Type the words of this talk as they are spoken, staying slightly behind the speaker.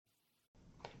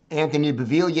Anthony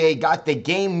Beauvillier got the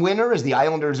game winner as the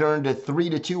Islanders earned a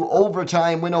 3-2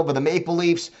 overtime win over the Maple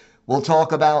Leafs. We'll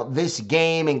talk about this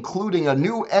game, including a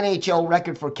new NHL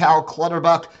record for Cal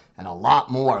Clutterbuck, and a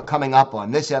lot more coming up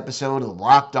on this episode of the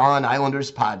Locked On Islanders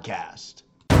podcast.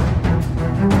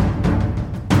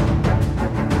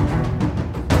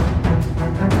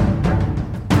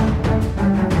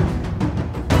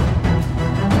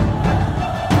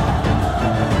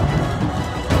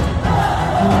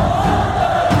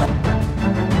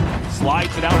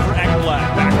 Slides it out for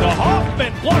Ekblad. Back to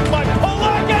Hoffman. Blocked by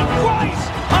Polak and Price.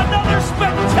 Another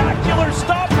spectacular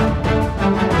stop.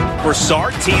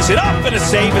 Broussard tees it up and a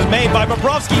save is made by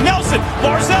Bobrovsky. Nelson.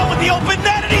 Barzal with the open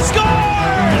net and he scores!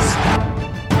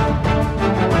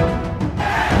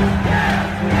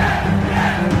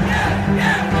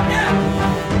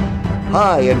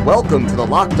 Hi, and welcome to the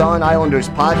Locked On Islanders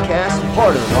podcast,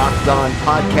 part of the Locked On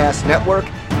Podcast Network,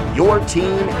 your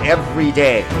team every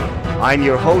day. I'm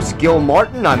your host, Gil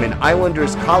Martin. I'm an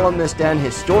Islanders columnist and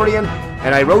historian,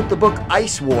 and I wrote the book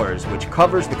Ice Wars, which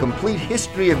covers the complete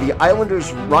history of the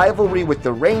Islanders' rivalry with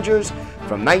the Rangers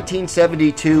from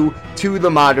 1972 to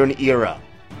the modern era.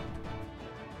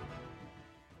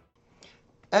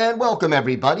 And welcome,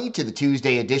 everybody, to the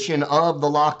Tuesday edition of the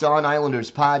Locked On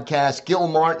Islanders podcast. Gil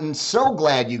Martin, so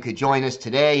glad you could join us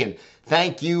today, and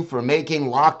thank you for making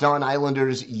Locked On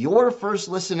Islanders your first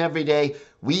listen every day.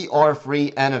 We are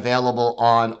free and available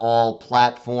on all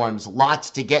platforms.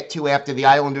 Lots to get to after the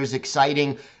Islanders'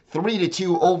 exciting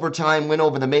 3-2 overtime win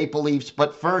over the Maple Leafs.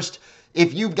 But first,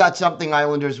 if you've got something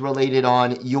Islanders related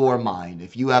on your mind,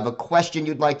 if you have a question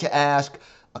you'd like to ask,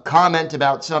 a comment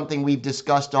about something we've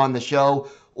discussed on the show,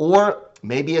 or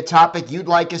maybe a topic you'd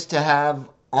like us to have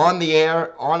on the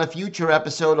air on a future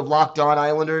episode of Locked On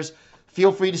Islanders,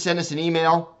 feel free to send us an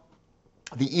email.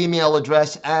 The email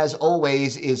address, as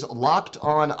always, is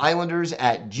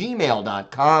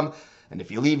lockedonislanders@gmail.com. And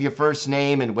if you leave your first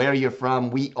name and where you're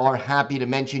from, we are happy to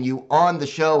mention you on the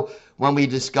show when we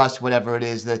discuss whatever it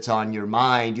is that's on your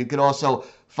mind. You could also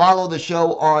follow the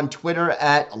show on Twitter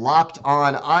at Locked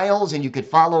On Isles, and you could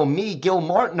follow me, Gil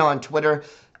Martin, on Twitter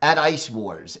at Ice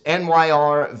Wars,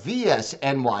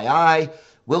 NYR_VSNYI.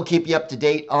 We'll keep you up to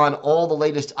date on all the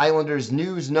latest Islanders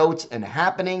news, notes, and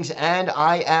happenings, and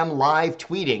I am live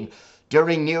tweeting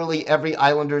during nearly every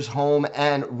Islanders home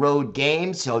and road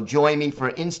game, so join me for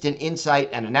instant insight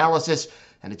and analysis,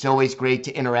 and it's always great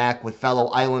to interact with fellow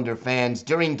Islander fans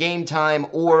during game time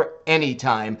or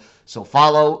anytime, so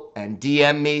follow and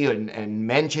DM me and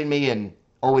mention me, and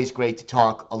always great to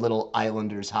talk a little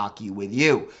Islanders hockey with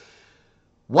you.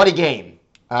 What a game.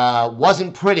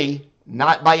 Wasn't pretty.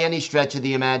 Not by any stretch of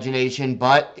the imagination,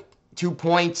 but 2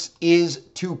 points is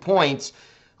 2 points.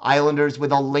 Islanders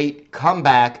with a late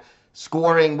comeback,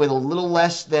 scoring with a little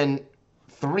less than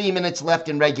 3 minutes left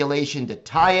in regulation to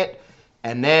tie it.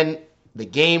 And then the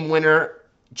game winner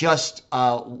just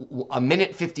a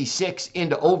minute 56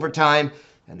 into overtime.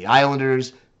 And the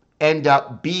Islanders end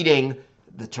up beating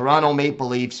the Toronto Maple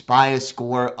Leafs by a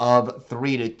score of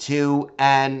 3-2.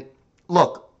 And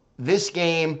look, this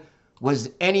game was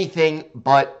anything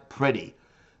but pretty.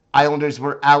 Islanders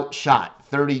were outshot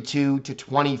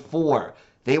 32-24.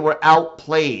 They were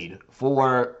outplayed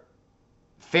for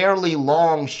fairly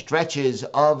long stretches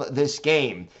of this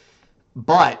game.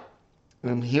 But,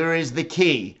 and here is the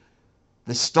key,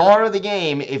 the star of the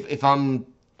game, if I'm,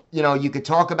 you could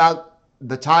talk about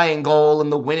the tying goal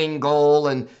and the winning goal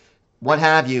and what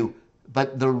have you,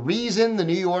 but the reason the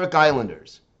New York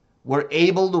Islanders were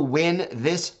able to win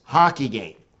this hockey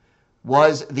game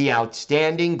was the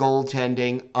outstanding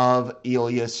goaltending of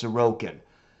Ilya Sorokin.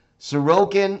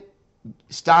 Sorokin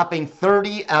stopping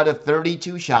 30 out of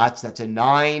 32 shots. That's a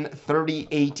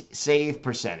 .938 save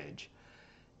percentage.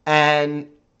 And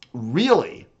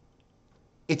really,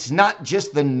 it's not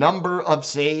just the number of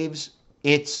saves,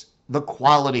 it's the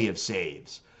quality of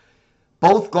saves.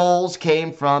 Both goals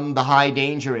came from the high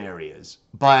danger areas,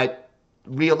 but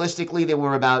realistically, there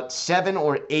were about 7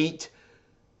 or 8,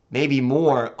 maybe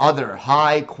more, other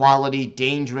high-quality,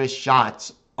 dangerous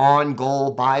shots on goal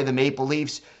by the Maple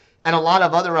Leafs, and a lot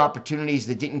of other opportunities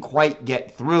that didn't quite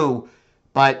get through.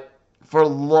 But for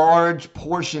large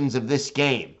portions of this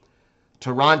game,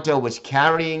 Toronto was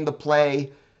carrying the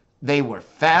play. They were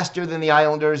faster than the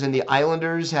Islanders, and the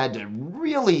Islanders had to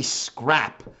really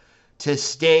scrap to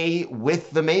stay with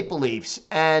the Maple Leafs.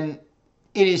 And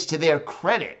it is to their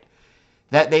credit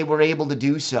that they were able to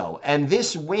do so. And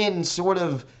this win sort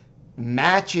of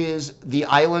matches the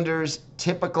Islanders'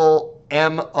 typical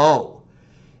MO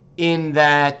in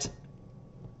that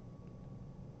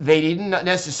they didn't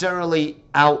necessarily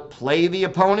outplay the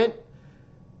opponent,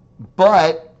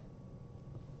 but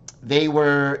they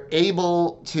were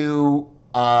able to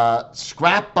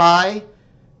scrap by,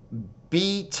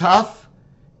 be tough,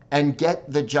 and get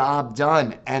the job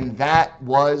done. And that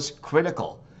was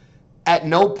critical. At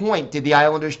no point did the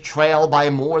Islanders trail by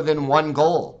more than one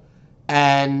goal.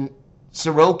 And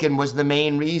Sorokin was the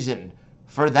main reason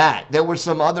for that. There were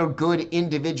some other good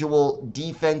individual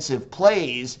defensive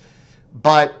plays,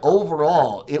 but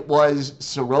overall it was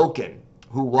Sorokin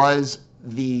who was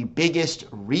the biggest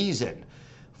reason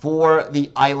for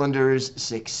the Islanders'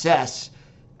 success.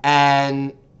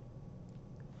 And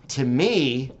to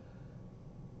me,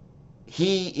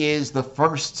 he is the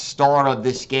first star of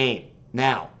this game.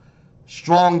 Now,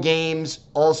 strong games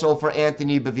also for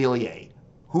Anthony Beauvillier.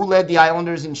 Who led the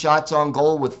Islanders in shots on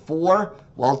goal with 4?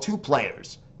 Well, 2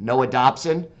 players, Noah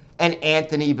Dobson and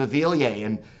Anthony Beauvillier.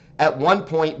 And at one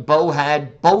point, Bo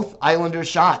had both Islanders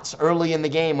shots early in the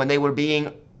game when they were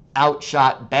being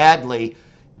outshot badly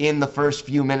in the first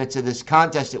few minutes of this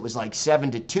contest. It was like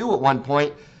 7-2 at one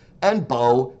point, and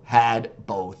Bo had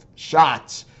both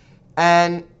shots.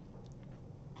 And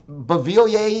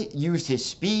Beauvillier used his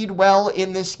speed well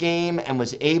in this game and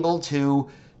was able to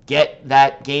get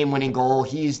that game-winning goal.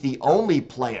 He's the only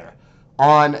player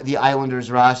on the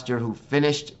Islanders roster who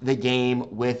finished the game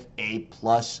with a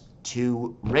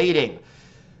 +2 rating.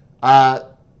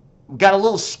 Got a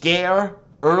little scare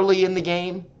early in the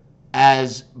game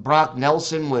as Brock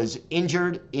Nelson was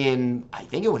injured in, I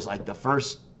think it was like the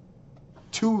first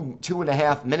two and a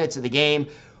half minutes of the game.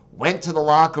 Went to the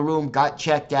locker room, got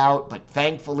checked out, but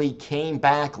thankfully came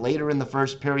back later in the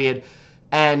first period.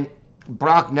 And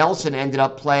Brock Nelson ended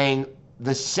up playing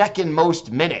the second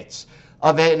most minutes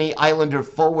of any Islander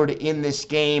forward in this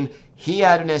game. He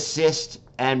had an assist,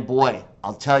 and boy,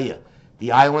 I'll tell you,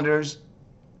 the Islanders,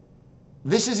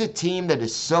 this is a team that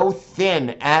is so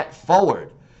thin at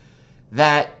forward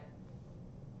that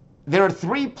there are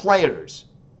 3 players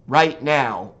right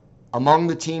now among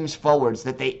the team's forwards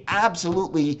that they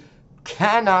absolutely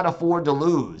cannot afford to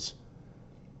lose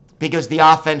because the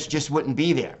offense just wouldn't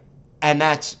be there. And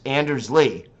that's Anders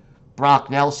Lee, Brock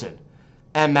Nelson,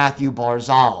 and Matthew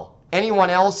Barzal. Anyone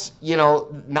else,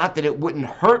 not that it wouldn't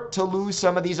hurt to lose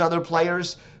some of these other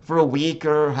players for a week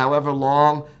or however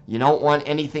long. You don't want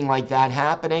anything like that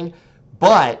happening.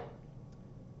 But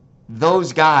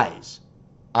those guys,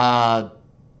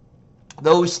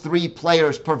 those 3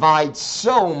 players provide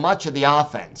so much of the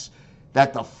offense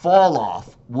that the fall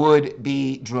off would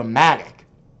be dramatic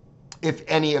if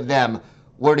any of them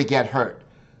were to get hurt.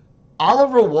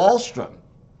 Oliver Wahlstrom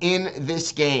in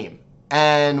this game,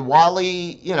 and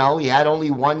Wally, he had only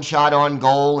 1 shot on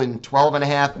goal in 12 and a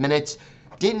half minutes,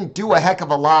 didn't do a heck of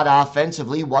a lot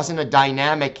offensively, wasn't a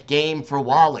dynamic game for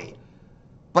Wally,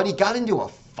 but he got into a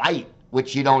fight,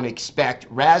 which you don't expect.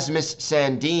 Rasmus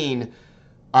Sandin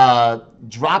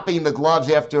dropping the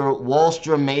gloves after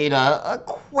Wahlstrom made a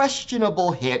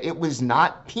questionable hit. It was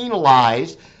not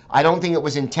penalized. I don't think it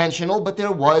was intentional, but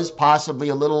there was possibly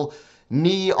a little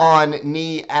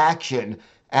knee-on-knee action.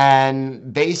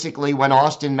 And basically, when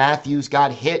Austin Matthews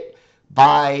got hit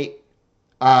by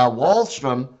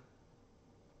Wahlstrom,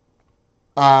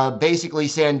 basically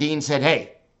Sandin said,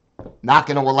 hey, not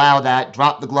going to allow that,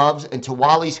 drop the gloves. And to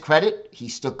Wally's credit, he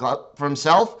stuck up for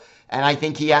himself. And I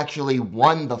think he actually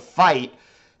won the fight.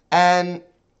 And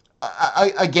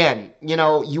again,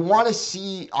 you want to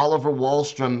see Oliver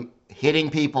Wahlstrom hitting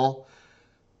people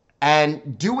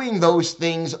and doing those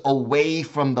things away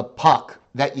from the puck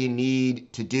that you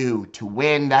need to do to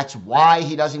win. That's why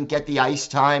he doesn't get the ice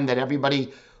time that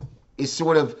everybody is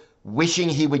sort of wishing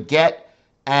he would get.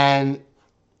 And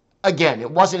again, it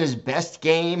wasn't his best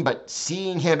game, but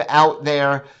seeing him out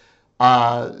there,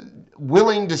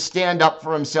 willing to stand up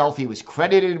for himself. He was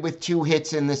credited with 2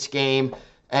 hits in this game,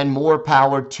 and more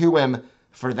power to him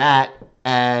for that.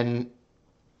 And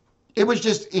it was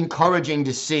just encouraging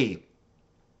to see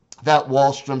that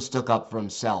Wahlstrom stuck up for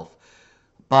himself.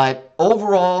 But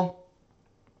overall,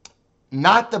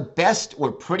 not the best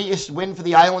or prettiest win for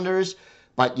the Islanders,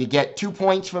 but you get 2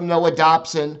 points from Noah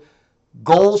Dobson,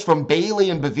 goals from Bailey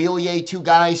and Beauvillier, 2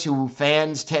 guys who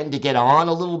fans tend to get on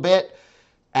a little bit,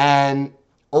 and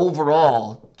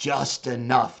overall, just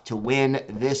enough to win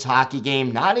this hockey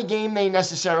game. Not a game they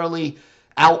necessarily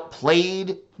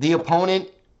outplayed the opponent,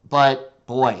 but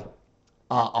boy,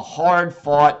 a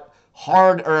hard-fought,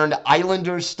 hard-earned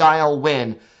Islanders-style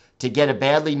win to get a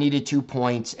badly needed 2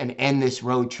 points and end this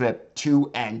road trip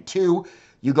 2-2.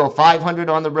 You go 500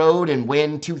 on the road and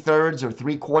win 2/3 or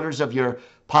 3/4 of your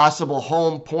possible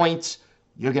home points,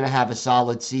 you're going to have a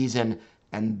solid season,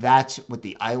 and that's what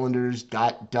the Islanders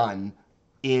got done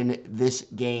in this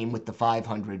game with the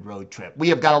 500 road trip. We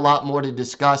have got a lot more to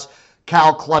discuss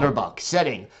Cal Clutterbuck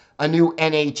setting a new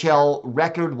NHL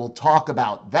record. We'll talk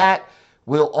about that.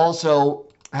 We'll also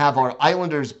have our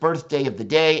Islanders birthday of the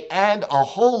day and a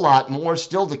whole lot more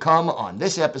still to come on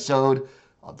this episode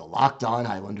of the Locked On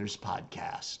Islanders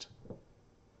podcast.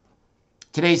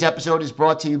 Today's episode is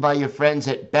brought to you by your friends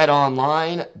at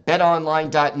BetOnline.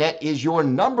 BetOnline.net is your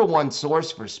number one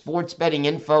source for sports betting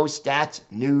info, stats,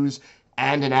 news,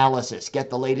 and analysis. Get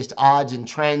the latest odds and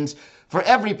trends for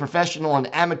every professional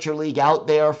and amateur league out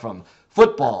there, from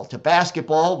football to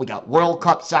basketball. We got World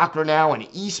Cup soccer now and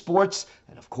esports,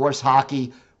 and of course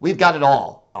hockey. We've got it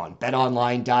all on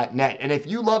BetOnline.net. And if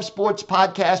you love sports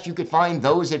podcasts, you could find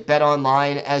those at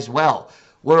BetOnline as well.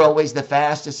 We're always the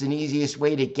fastest and easiest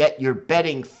way to get your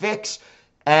betting fix.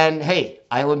 And hey,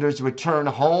 Islanders return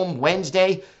home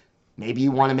Wednesday. Maybe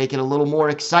you want to make it a little more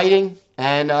exciting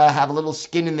and have a little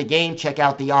skin in the game. Check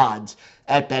out the odds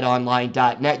at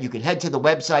betonline.net. You can head to the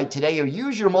website today or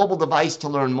use your mobile device to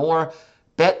learn more.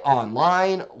 Bet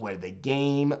Online, where the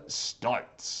game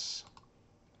starts.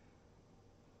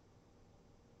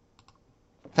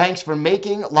 Thanks for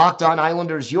making Locked On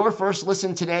Islanders your first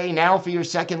listen today. Now for your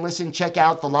second listen, check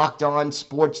out the Locked On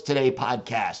Sports Today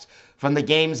podcast. From the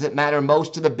games that matter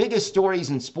most to the biggest stories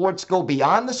in sports, go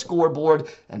beyond the scoreboard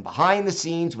and behind the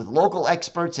scenes with local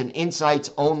experts and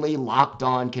insights only Locked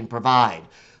On can provide.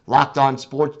 Locked On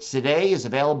Sports Today is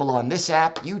available on this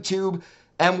app, YouTube,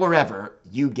 and wherever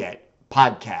you get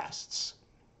podcasts.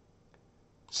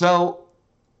 So,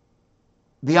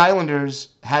 the Islanders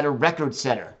had a record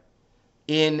setter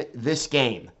in this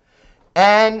game.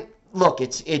 And look,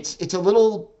 it's a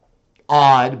little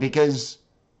odd because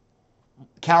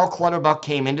Cal Clutterbuck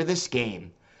came into this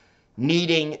game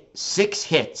needing 6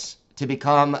 hits to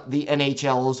become the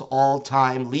NHL's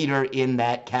all-time leader in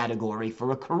that category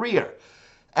for a career.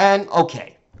 And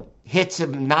okay, hits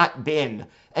have not been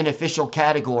an official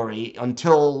category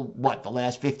until, the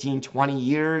last 15, 20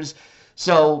 years?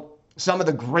 So some of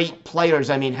the great players,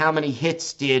 I mean, how many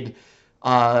hits did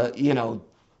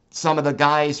some of the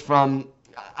guys from,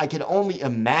 I can only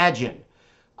imagine,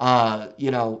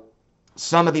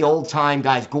 some of the old-time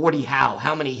guys, Gordie Howe,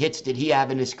 how many hits did he have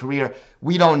in his career?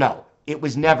 We don't know. It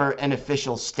was never an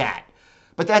official stat.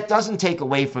 But that doesn't take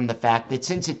away from the fact that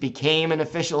since it became an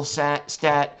official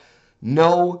stat,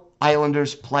 no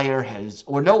Islanders player has,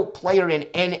 or no player in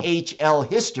NHL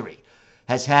history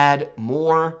has had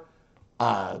more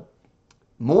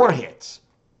hits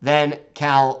than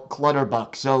Cal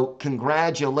Clutterbuck. So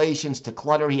congratulations to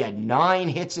Clutter. He had 9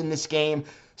 hits in this game.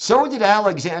 So did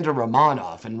Alexander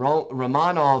Romanov. And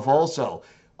Romanov also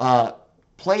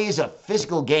plays a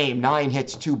physical game, 9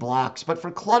 hits, 2 blocks. But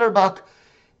for Clutterbuck,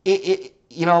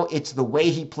 it's the way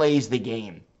he plays the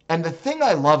game. And the thing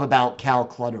I love about Cal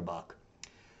Clutterbuck,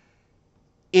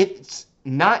 it's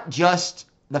not just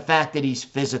the fact that he's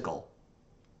physical,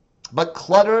 but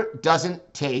Clutter doesn't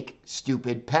take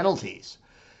stupid penalties.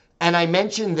 And I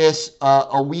mentioned this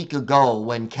a week ago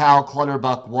when Cal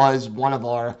Clutterbuck was one of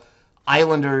our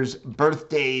Islanders'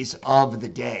 birthdays of the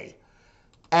day.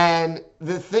 And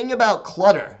the thing about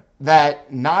Clutter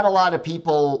that not a lot of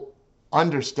people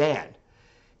understand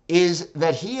is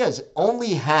that he has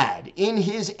only had in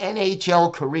his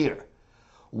NHL career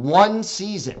 1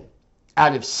 season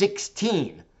out of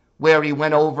 16 where he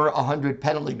went over 100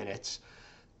 penalty minutes.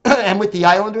 And with the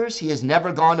Islanders, he has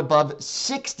never gone above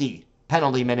 60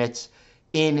 penalty minutes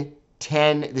in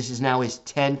 10. This is now his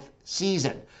 10th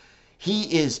season.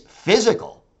 He is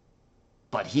physical,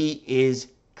 but he is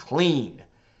clean.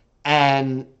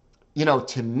 And,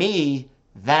 to me,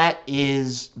 that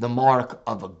is the mark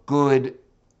of a good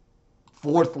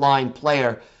fourth-line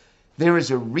player. There is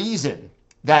a reason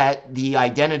that the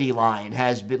identity line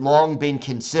has long been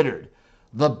considered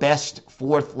the best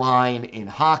fourth line in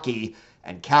hockey.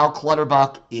 And Cal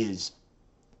Clutterbuck is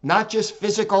not just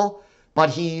physical, but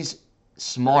he's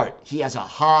smart. He has a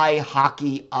high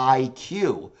hockey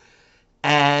IQ.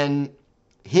 And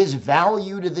his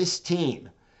value to this team,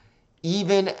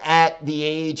 even at the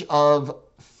age of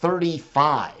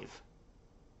 35,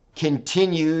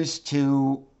 continues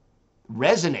to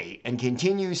resonate and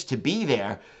continues to be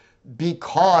there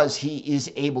because he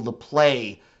is able to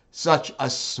play such a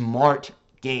smart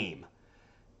game.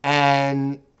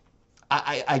 And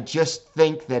I just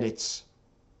think that it's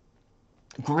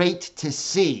great to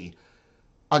see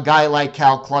a guy like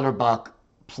Cal Clutterbuck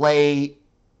play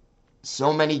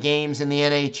so many games in the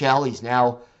NHL. He's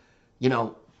now,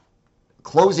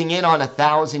 closing in on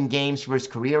 1,000 games for his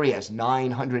career. He has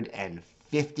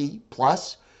 950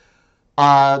 plus.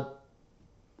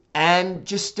 And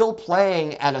just still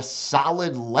playing at a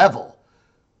solid level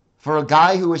For a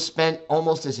guy who has spent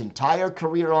almost his entire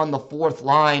career on the fourth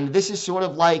line, this is sort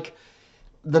of like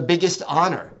the biggest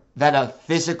honor that a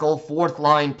physical fourth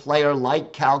line player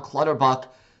like Cal Clutterbuck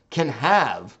can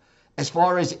have as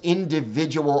far as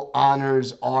individual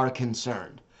honors are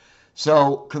concerned.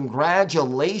 So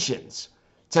congratulations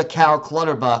to Cal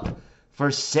Clutterbuck for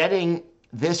setting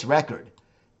this record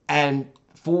and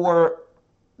for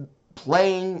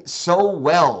playing so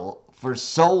well for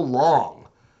so long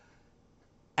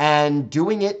and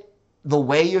doing it the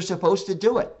way you're supposed to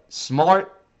do it.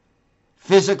 Smart,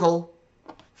 physical,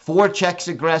 forechecks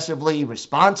aggressively,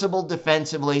 responsible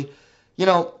defensively.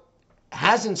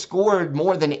 Hasn't scored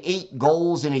more than 8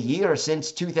 goals in a year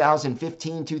since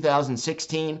 2015,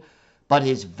 2016, but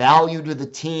his value to the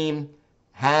team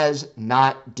has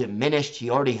not diminished. He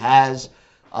already has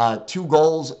 2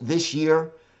 goals this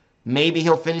year. Maybe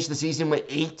he'll finish the season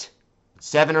with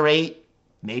 7 or 8,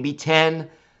 maybe 10,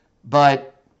 but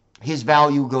his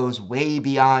value goes way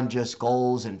beyond just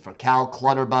goals. And for Cal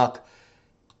Clutterbuck,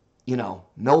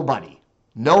 nobody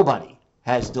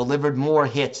has delivered more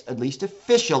hits, at least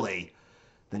officially,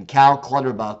 than Cal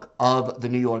Clutterbuck of the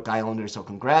New York Islanders. So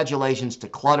congratulations to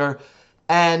Clutter.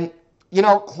 And,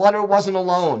 Clutter wasn't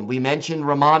alone. We mentioned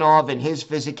Romanov and his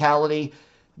physicality.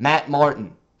 Matt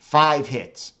Martin, 5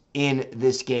 hits in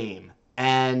this game.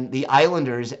 And the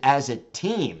Islanders as a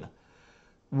team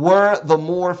were the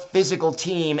more physical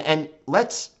team. And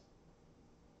let's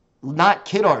not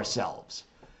kid ourselves.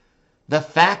 The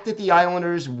fact that the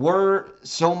Islanders were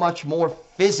so much more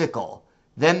physical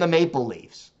than the Maple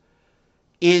Leafs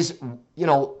is,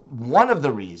 one of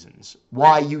the reasons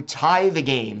why you tie the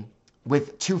game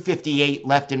with 2:58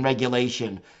 left in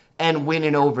regulation and win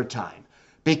in overtime.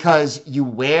 Because you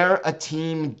wear a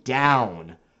team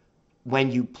down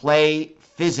when you play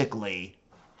physically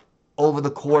over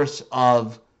the course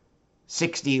of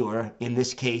 60, or in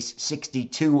this case,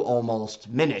 62 almost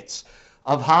minutes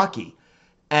of hockey.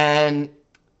 And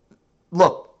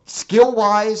look,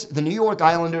 skill-wise, the New York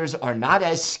Islanders are not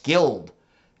as skilled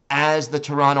as the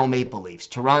Toronto Maple Leafs.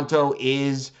 Toronto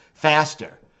is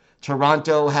faster.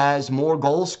 Toronto has more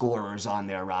goal scorers on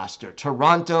their roster.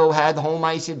 Toronto had the home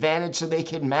ice advantage so they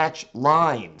could match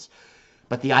lines.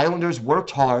 But the Islanders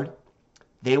worked hard.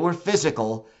 They were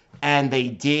physical, and they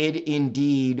did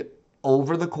indeed,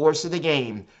 over the course of the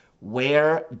game,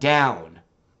 wear down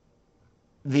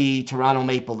the Toronto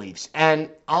Maple Leafs. And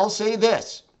I'll say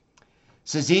this,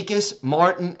 Cizikas,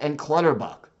 Martin, and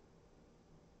Clutterbuck,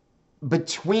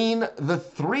 between the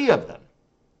three of them,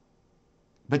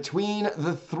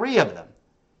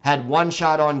 had 1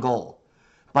 shot on goal.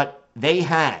 But they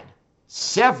had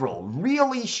several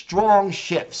really strong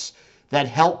shifts that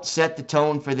helped set the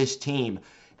tone for this team.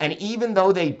 And even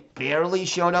though they barely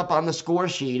showed up on the score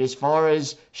sheet as far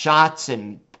as shots,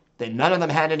 and none of them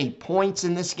had any points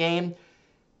in this game,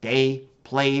 they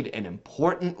played an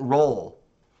important role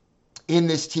in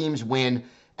this team's win.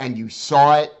 And you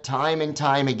saw it time and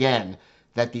time again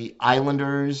that the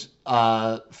Islanders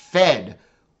fed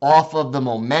off of the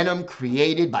momentum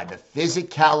created by the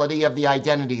physicality of the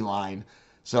identity line.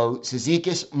 So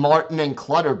Cizikas, Martin, and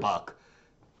Clutterbuck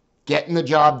getting the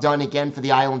job done again for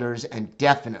the Islanders, and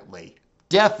definitely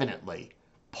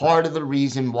part of the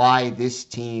reason why this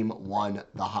team won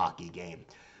the hockey game.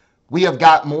 We have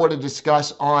got more to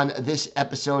discuss on this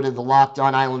episode of the Locked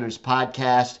On Islanders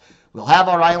podcast. We'll have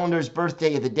our Islanders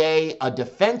birthday of the day, a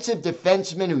defensive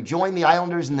defenseman who joined the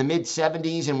Islanders in the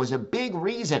mid-'70s and was a big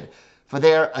reason for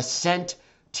their ascent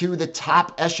to the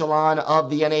top echelon of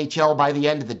the NHL by the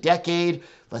end of the decade.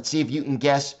 Let's see if you can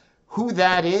guess who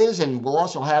that is, and we'll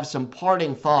also have some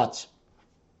parting thoughts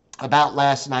about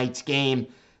last night's game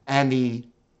and the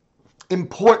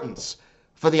importance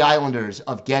for the Islanders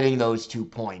of getting those 2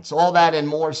 points. All that and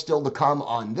more still to come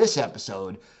on this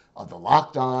episode of the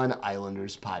Locked On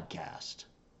Islanders podcast.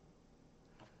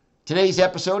 Today's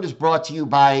episode is brought to you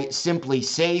by Simply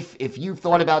Safe. If you've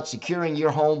thought about securing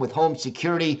your home with home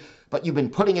security, but you've been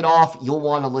putting it off, you'll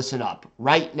want to listen up.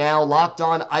 Right now, Locked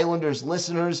On Islanders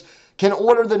listeners can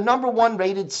order the #1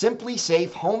 rated Simply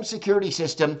Safe home security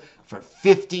system for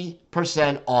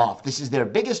 50% off. This is their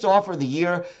biggest offer of the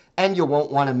year, and you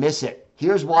won't want to miss it.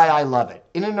 Here's why I love it.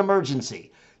 In an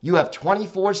emergency, you have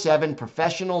 24/7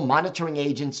 professional monitoring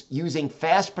agents using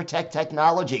Fast Protect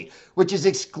technology, which is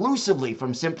exclusively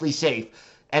from Simply Safe,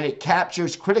 and it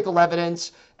captures critical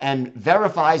evidence and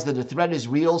verifies that the threat is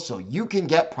real so you can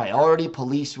get priority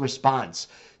police response.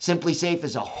 Simply Safe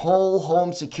is a whole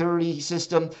home security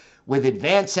system with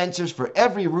advanced sensors for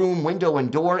every room, window,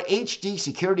 and door, HD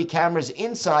security cameras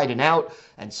inside and out,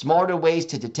 and smarter ways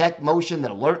to detect motion that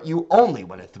alert you only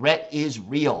when a threat is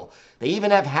real. They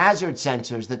even have hazard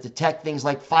sensors that detect things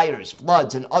like fires,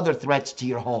 floods, and other threats to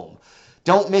your home.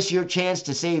 Don't miss your chance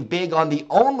to save big on the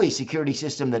only security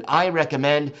system that I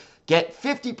recommend. Get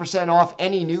 50% off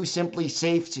any new Simply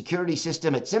Safe security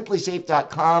system at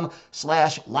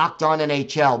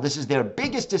simplysafe.com/LockedOnNHL. This is their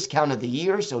biggest discount of the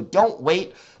year, so don't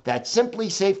wait. That's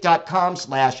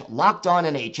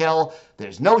simplysafe.com/LockedOnNHL.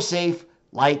 There's no safe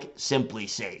like Simply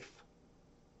Safe.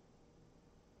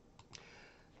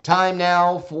 Time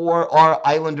now for our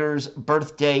Islanders'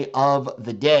 birthday of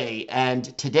the day,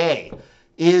 and today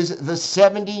is the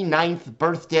 79th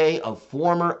birthday of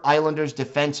former Islanders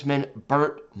defenseman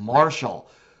Bert Marshall.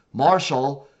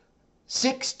 Marshall,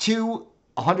 6'2",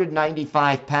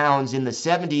 195 pounds in the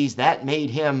 70s. That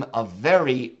made him a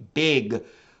very big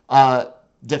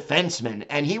defenseman,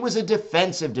 and he was a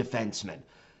defensive defenseman.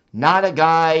 Not a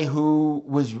guy who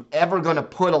was ever going to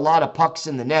put a lot of pucks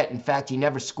in the net. In fact, he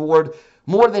never scored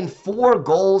more than 4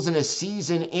 goals in a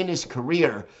season in his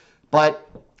career, but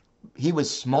he was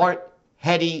smart,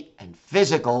 heady, and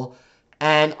physical,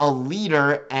 and a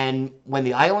leader. And when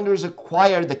the Islanders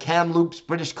acquired the Kamloops,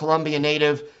 British Columbia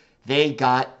native, they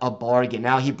got a bargain.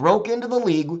 Now, he broke into the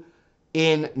league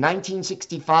in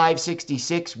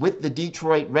 1965-66 with the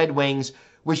Detroit Red Wings,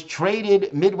 was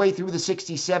traded midway through the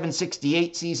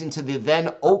 67-68 season to the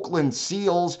then Oakland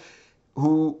Seals,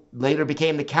 who later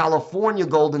became the California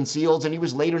Golden Seals, and he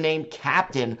was later named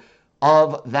captain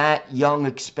of that young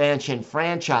expansion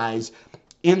franchise.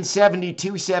 In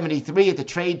 72-73, at the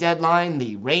trade deadline,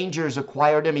 the Rangers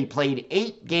acquired him. He played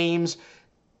 8 games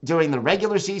during the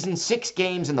regular season, 6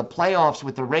 games in the playoffs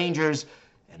with the Rangers,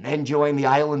 and then joined the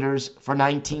Islanders for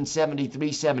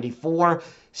 1973-74.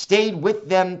 Stayed with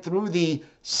them through the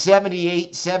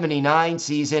 78-79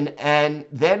 season, and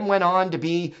then went on to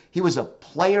be, he was a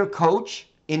player coach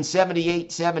in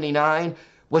 78-79,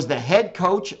 was the head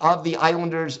coach of the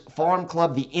Islanders farm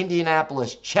club, the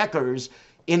Indianapolis Checkers,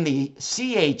 in the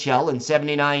CHL in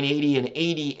 79-80 and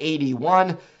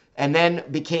 80-81, and then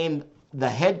became the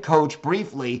head coach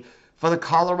briefly for the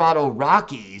Colorado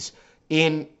Rockies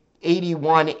in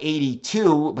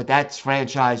 81-82, but that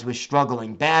franchise was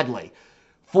struggling badly.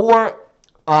 For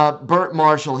Bert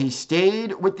Marshall, he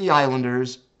stayed with the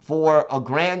Islanders for a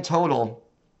grand total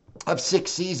of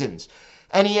 6 seasons,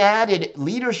 and he added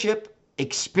leadership,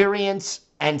 experience,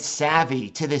 and savvy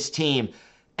to this team.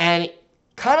 And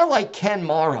kind of like Ken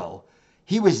Morrow,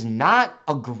 he was not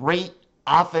a great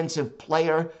offensive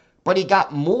player, but he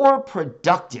got more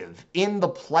productive in the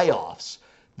playoffs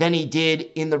than he did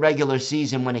in the regular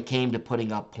season when it came to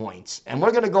putting up points. And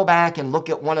we're going to go back and look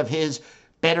at one of his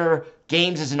better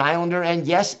games as an Islander, and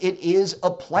yes, it is a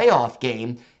playoff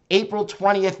game. April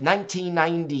 20th,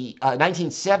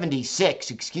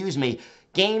 1976,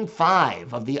 Game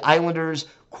 5 of the Islanders'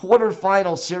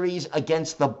 quarterfinal series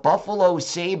against the Buffalo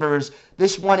Sabres.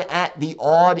 This one at the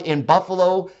Aud in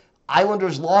Buffalo.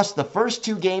 Islanders lost the first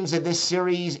 2 games of this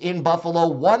series in Buffalo,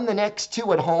 won the next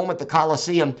 2 at home at the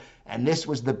Coliseum, and this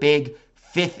was the big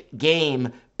 5th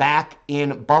game back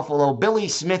in Buffalo. Billy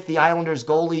Smith, the Islanders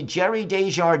goalie, Jerry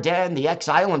Desjardins, the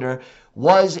ex-Islander,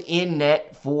 was in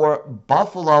net for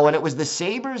Buffalo, and it was the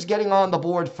Sabres getting on the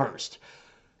board first.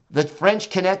 The French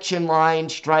Connection line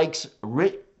strikes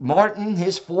Rick Martin,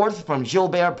 his 4th from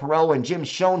Gilbert Perreault and Jim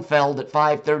Schoenfeld at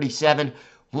 5:37,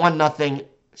 1-0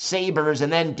 Sabres,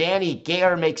 and then Danny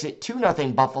Gare makes it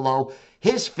 2-0 Buffalo,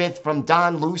 his 5th from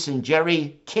Don Luce and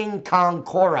Jerry King Kong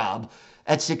Korab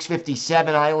at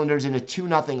 6:57, Islanders in a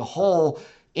 2-0 hole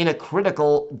in a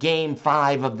critical Game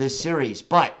 5 of this series.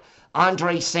 But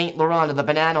Andre St. Laurent of the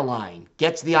Banana Line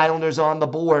gets the Islanders on the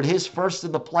board, his first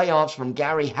of the playoffs from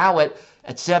Gary Howitt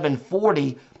at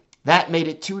 7:40. That made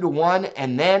it 2-1,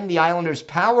 and then the Islanders'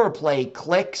 power play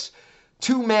clicks.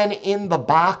 2 men in the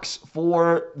box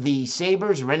for the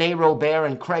Sabres, Rene Robert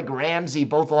and Craig Ramsey,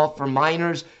 both off for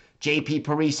minors. J.P.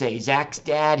 Parise, Zach's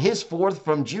dad, his 4th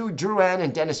from Jude Drouin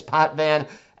and Dennis Potvin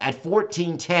at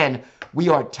 14:10. We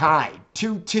are tied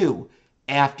 2-2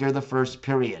 after the first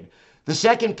period. The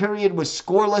second period was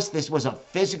scoreless. This was a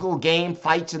physical game.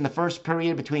 Fights in the first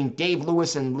period between Dave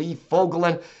Lewis and Lee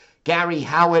Fogelin. Gary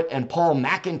Howitt and Paul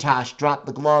McIntosh dropped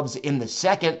the gloves in the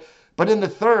second. But in the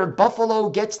third, Buffalo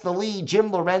gets the lead.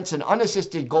 Jim Lorentz, an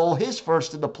unassisted goal, his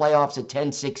first of the playoffs at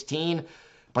 10:16.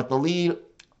 But the lead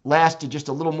lasted just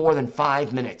a little more than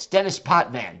 5 minutes. Dennis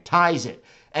Potvin ties it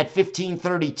at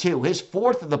 15:32, his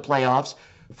 4th of the playoffs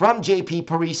from J.P.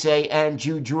 Parise and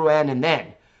Jude Drouin. And then,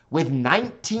 with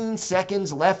 19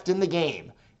 seconds left in the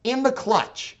game, in the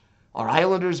clutch, our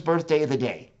Islanders' birthday of the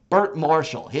day, Bert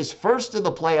Marshall, his first of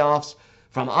the playoffs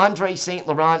from Andre St.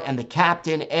 Laurent and the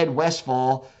captain, Ed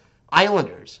Westfall.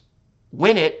 Islanders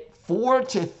win it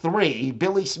 4-3.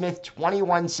 Billy Smith,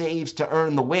 21 saves to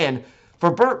earn the win.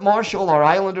 For Bert Marshall, our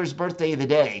Islanders' birthday of the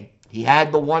day, he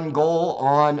had the one goal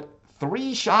on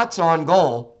 3 shots on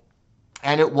goal,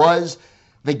 and it was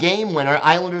the game winner.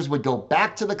 Islanders would go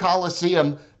back to the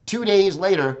Coliseum 2 days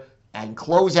later and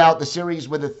close out the series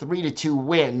with a 3-2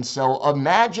 win. So a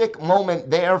magic moment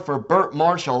there for Bert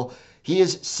Marshall. He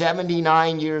is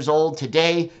 79 years old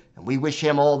today, and we wish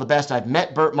him all the best. I've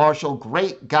met Bert Marshall,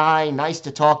 great guy, nice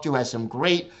to talk to, has some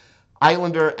great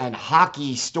Islander and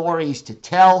hockey stories to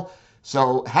tell.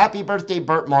 So happy birthday,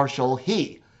 Bert Marshall.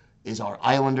 He is our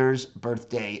Islanders'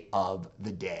 birthday of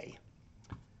the day.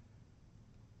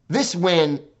 This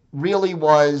win really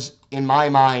was, in my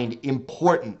mind,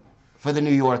 important for the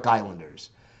New York Islanders.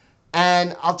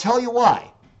 And I'll tell you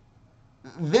why.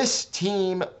 This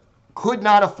team could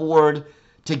not afford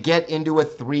to get into a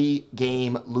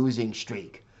 3-game losing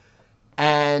streak.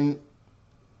 And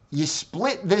you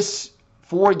split this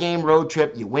 4-game road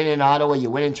trip. You win in Ottawa,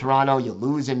 you win in Toronto, you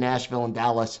lose in Nashville and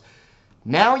Dallas.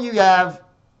 Now you have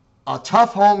a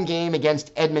tough home game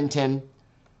against Edmonton,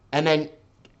 and then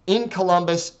in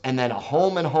Columbus, and then a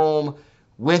home-and-home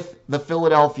with the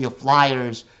Philadelphia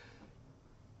Flyers.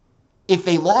 If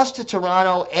they lost to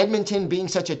Toronto, Edmonton being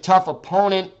such a tough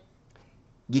opponent,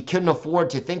 you couldn't afford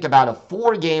to think about a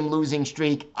 4-game losing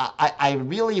streak. I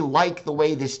really like the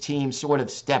way this team sort of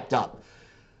stepped up.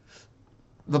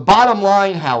 The bottom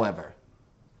line, however,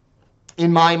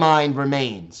 in my mind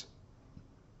remains,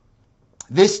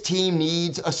 this team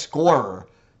needs a scorer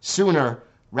sooner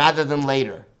rather than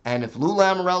later. And if Lou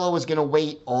Lamoriello is going to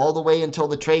wait all the way until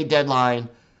the trade deadline,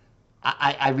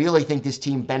 I really think this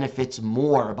team benefits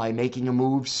more by making a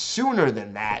move sooner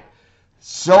than that.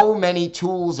 So many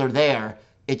tools are there.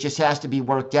 It just has to be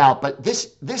worked out. But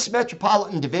this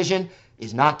Metropolitan Division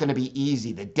is not going to be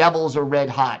easy. The Devils are red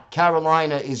hot.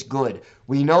 Carolina is good.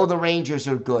 We know the Rangers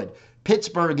are good.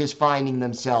 Pittsburgh is finding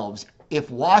themselves. If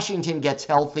Washington gets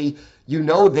healthy, you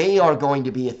know they are going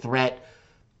to be a threat.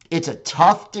 It's a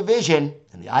tough division,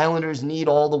 and the Islanders need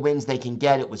all the wins they can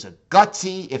get. It was a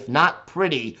gutsy, if not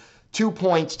pretty, 2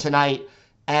 points tonight,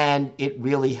 and it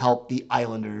really helped the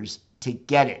Islanders to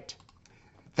get it.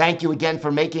 Thank you again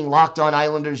for making Locked On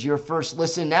Islanders your first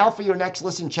listen. Now for your next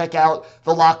listen, check out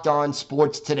the Locked On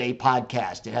Sports Today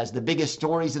podcast. It has the biggest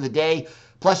stories of the day,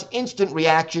 plus instant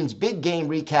reactions, big game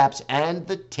recaps, and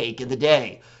the take of the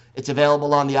day. It's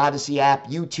available on the Odyssey app,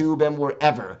 YouTube, and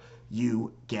wherever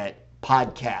you get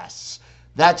podcasts.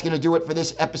 That's going to do it for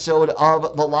this episode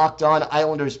of the Locked On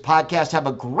Islanders podcast. Have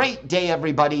a great day,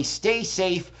 everybody. Stay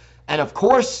safe. And, of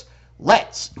course,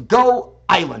 let's go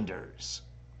Islanders.